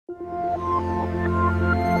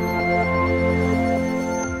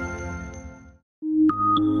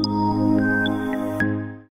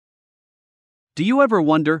Do you ever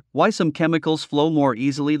wonder why some chemicals flow more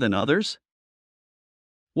easily than others?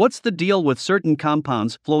 What's the deal with certain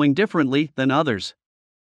compounds flowing differently than others?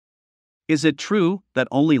 Is it true that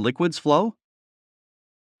only liquids flow?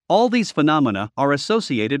 All these phenomena are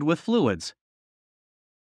associated with fluids.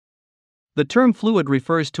 The term fluid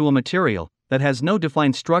refers to a material that has no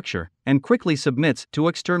defined structure and quickly submits to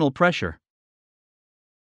external pressure.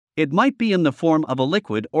 It might be in the form of a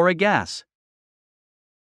liquid or a gas.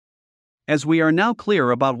 As we are now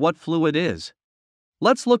clear about what fluid is,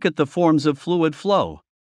 let's look at the forms of fluid flow: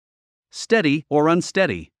 steady or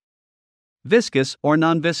unsteady, viscous or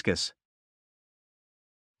non-viscous.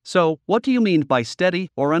 So, what do you mean by steady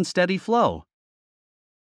or unsteady flow?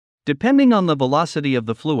 Depending on the velocity of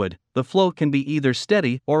the fluid, the flow can be either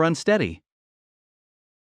steady or unsteady.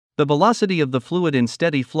 The velocity of the fluid in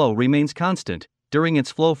steady flow remains constant during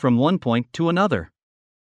its flow from one point to another.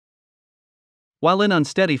 While in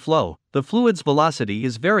unsteady flow, the fluid's velocity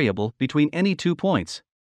is variable between any 2 points.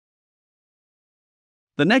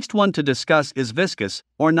 The next one to discuss is viscous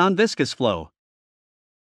or non-viscous flow.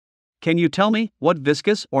 Can you tell me what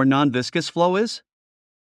viscous or non-viscous flow is?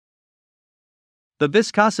 The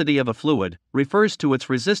viscosity of a fluid refers to its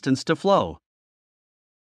resistance to flow.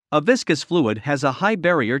 A viscous fluid has a high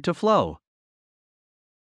barrier to flow.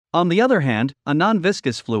 On the other hand, a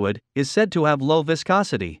non-viscous fluid is said to have low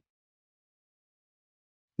viscosity.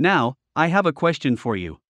 Now, I have a question for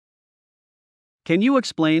you. Can you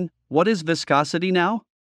explain what is viscosity now?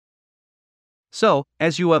 So,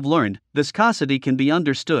 as you have learned, viscosity can be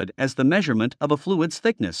understood as the measurement of a fluid's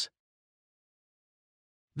thickness.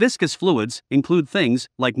 Viscous fluids include things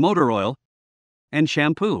like motor oil and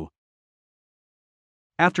shampoo.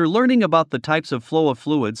 After learning about the types of flow of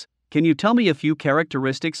fluids, can you tell me a few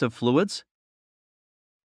characteristics of fluids?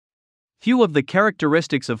 Few of the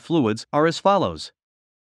characteristics of fluids are as follows.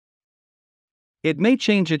 It may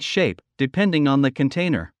change its shape depending on the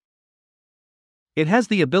container. It has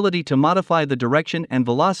the ability to modify the direction and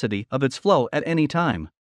velocity of its flow at any time.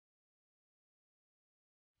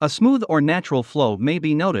 A smooth or natural flow may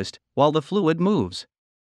be noticed while the fluid moves.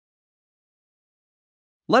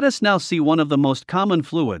 Let us now see one of the most common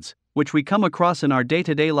fluids, which we come across in our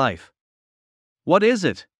day-to-day life. What is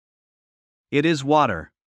it? It is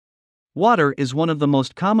water. Water is one of the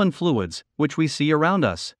most common fluids which we see around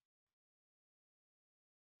us.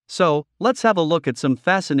 So, let's have a look at some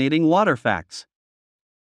fascinating water facts.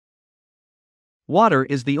 Water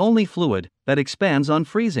is the only fluid that expands on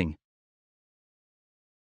freezing.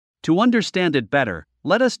 To understand it better,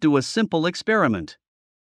 let us do a simple experiment.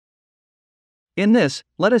 In this,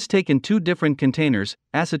 let us take in 2 different containers,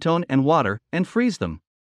 acetone and water, and freeze them.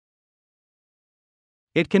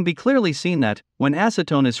 It can be clearly seen that, when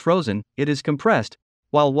acetone is frozen, it is compressed,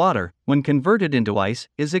 while water, when converted into ice,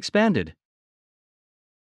 is expanded.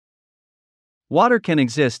 Water can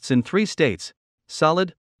exist in 3 states: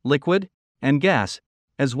 solid, liquid, and gas,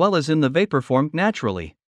 as well as in the vapor form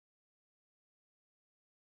naturally.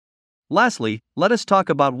 Lastly, let us talk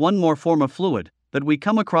about one more form of fluid that we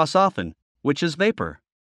come across often, which is vapor.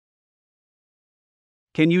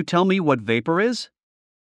 Can you tell me what vapor is?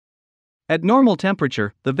 At normal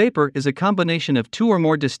temperature, the vapor is a combination of 2 or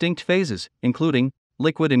more distinct phases, including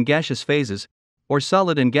liquid and gaseous phases, or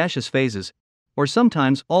solid and gaseous phases, or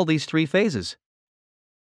sometimes all these 3 phases.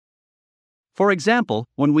 For example,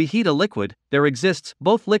 when we heat a liquid, there exists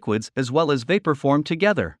both liquids as well as vapor form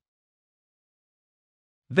together.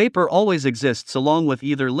 Vapor always exists along with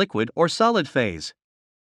either liquid or solid phase.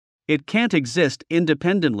 It can't exist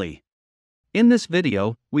independently. In this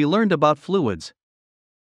video, we learned about fluids.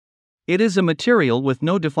 It is a material with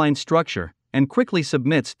no defined structure and quickly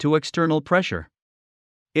submits to external pressure.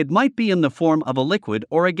 It might be in the form of a liquid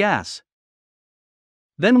or a gas.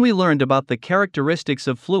 Then we learned about the characteristics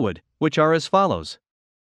of fluid, which are as follows.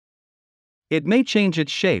 It may change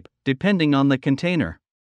its shape depending on the container.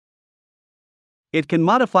 It can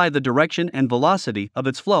modify the direction and velocity of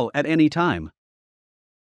its flow at any time.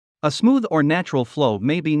 A smooth or natural flow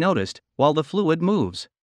may be noticed while the fluid moves.